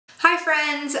Hi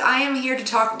friends, I am here to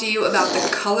talk to you about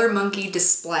the ColorMunki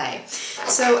Display.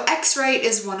 So X-Rite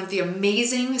is one of the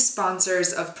amazing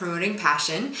sponsors of Promoting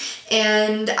Passion,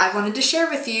 and I wanted to share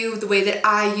with you the way that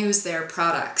I use their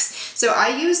products. So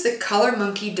I use the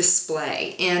ColorMunki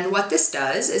Display, and what this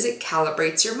does is it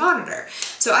calibrates your monitor.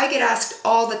 So I get asked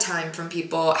all the time from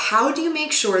people, how do you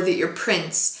make sure that your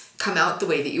prints come out the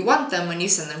way that you want them when you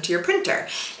send them to your printer?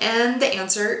 And the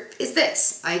answer is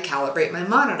this: I calibrate my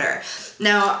monitor.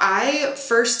 Now, I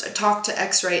first talked to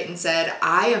X-Rite and said,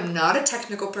 I am not a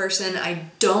technical person.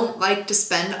 I don't like to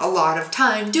spend a lot of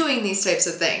time doing these types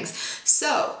of things.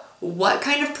 So, what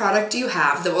kind of product do you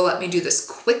have that will let me do this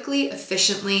quickly,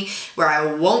 efficiently, where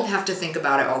I won't have to think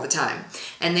about it all the time?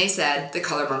 And they said the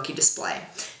ColorMunki Display.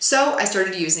 So I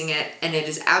started using it, and it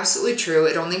is absolutely true.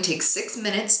 It only takes 6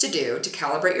 minutes to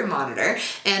calibrate your monitor,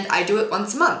 and I do it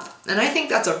once a month. And I think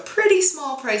that's a pretty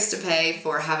small price to pay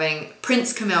for having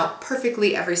prints come out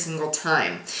perfectly every single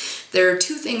time. There are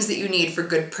two things that you need for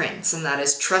good prints, and that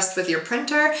is trust with your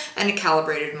printer and a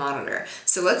calibrated monitor.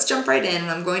 So let's jump right in, and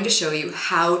I'm going to show you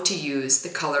how to use the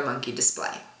ColorMunki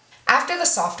Display. After the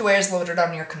software is loaded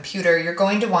on your computer, you're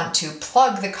going to want to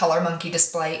plug the ColorMunki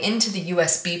Display into the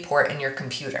USB port in your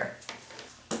computer.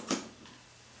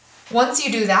 Once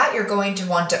you do that, you're going to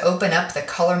want to open up the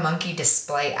ColorMunki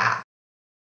Display app.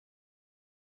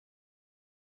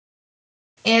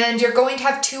 And you're going to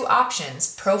have two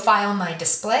options: Profile My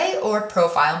Display or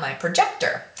Profile My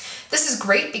Projector. This is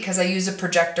great because I use a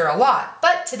projector a lot,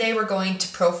 but today we're going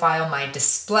to Profile My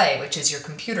Display, which is your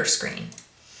computer screen.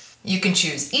 You can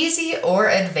choose easy or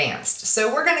advanced.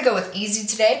 So we're going to go with easy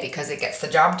today because it gets the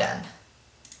job done.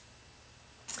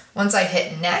 Once I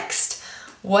hit next,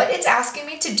 what it's asking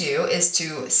me to do is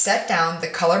to set down the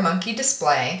ColorMunki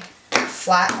Display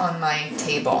flat on my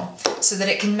table so that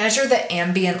it can measure the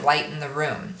ambient light in the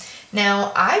room.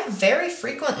 Now, I very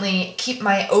frequently keep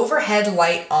my overhead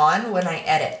light on when I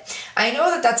edit. I know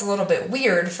that that's a little bit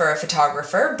weird for a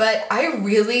photographer, but I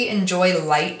really enjoy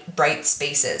light, bright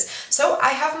spaces. So I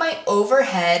have my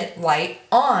overhead light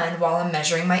on while I'm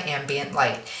measuring my ambient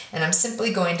light, and I'm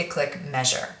simply going to click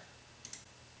Measure.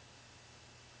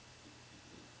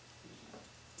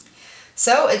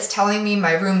 So it's telling me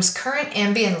my room's current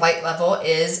ambient light level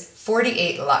is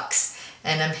 48 lux,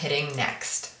 and I'm hitting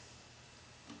Next.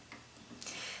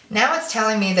 Now it's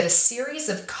telling me that a series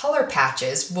of color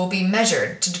patches will be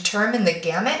measured to determine the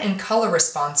gamut and color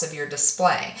response of your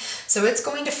display. So it's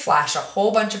going to flash a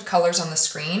whole bunch of colors on the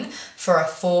screen for a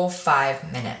full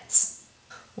 5 minutes.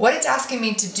 What it's asking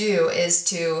me to do is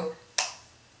to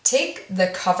take the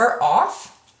cover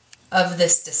off of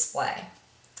this display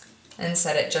and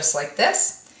set it just like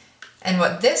this. And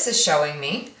what this is showing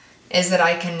me is that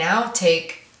I can now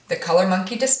take the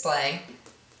ColorMunki Display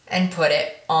and put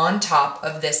it on top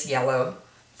of this yellow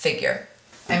figure.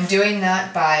 I'm doing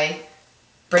that by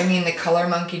bringing the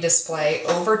ColorMunki Display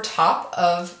over top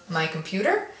of my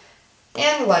computer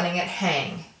and letting it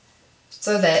hang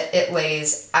so that it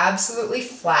lays absolutely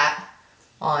flat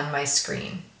on my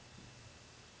screen.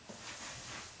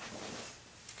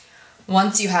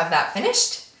 Once you have that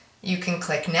finished, you can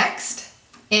click Next,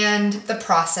 and the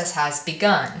process has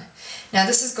begun. Now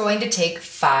this is going to take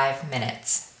 5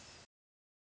 minutes.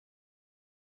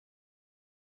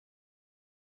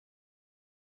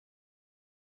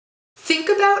 Think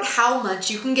about how much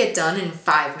you can get done in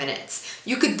 5 minutes.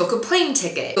 You could book a plane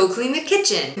ticket, go clean the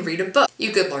kitchen, read a book.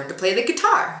 You could learn to play the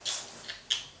guitar.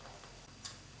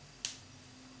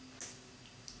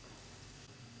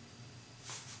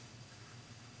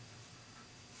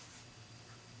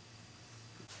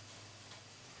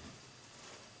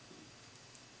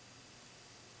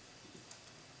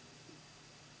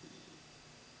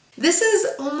 This is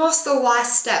almost the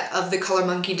last step of the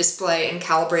ColorMunki Display in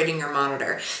calibrating your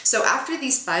monitor. So after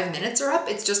these 5 minutes are up,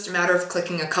 it's just a matter of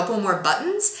clicking a couple more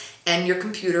buttons and your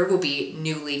computer will be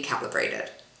newly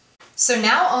calibrated. So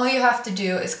now all you have to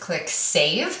do is click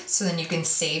Save, so then you can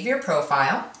save your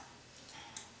profile.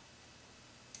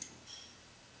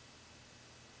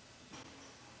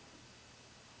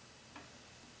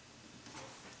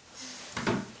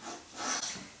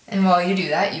 And while you do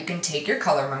that, you can take your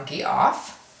ColorMunki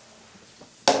off.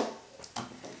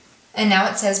 And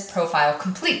now it says Profile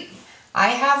Complete. I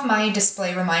have my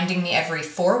display reminding me every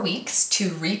 4 weeks to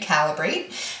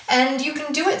recalibrate, and you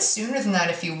can do it sooner than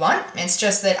that if you want. It's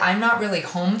just that I'm not really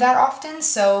home that often,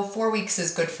 so 4 weeks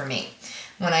is good for me.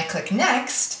 When I click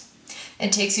Next,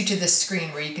 it takes you to the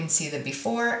screen where you can see the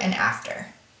before and after.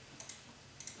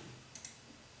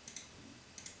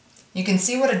 You can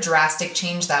see what a drastic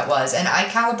change that was, and I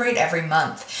calibrate every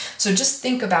month. So just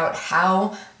think about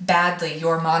how badly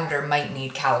your monitor might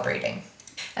need calibrating.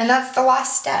 And that's the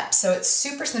last step. So it's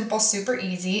super simple, super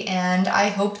easy, and I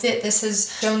hope that this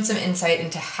has shown some insight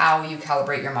into how you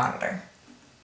calibrate your monitor.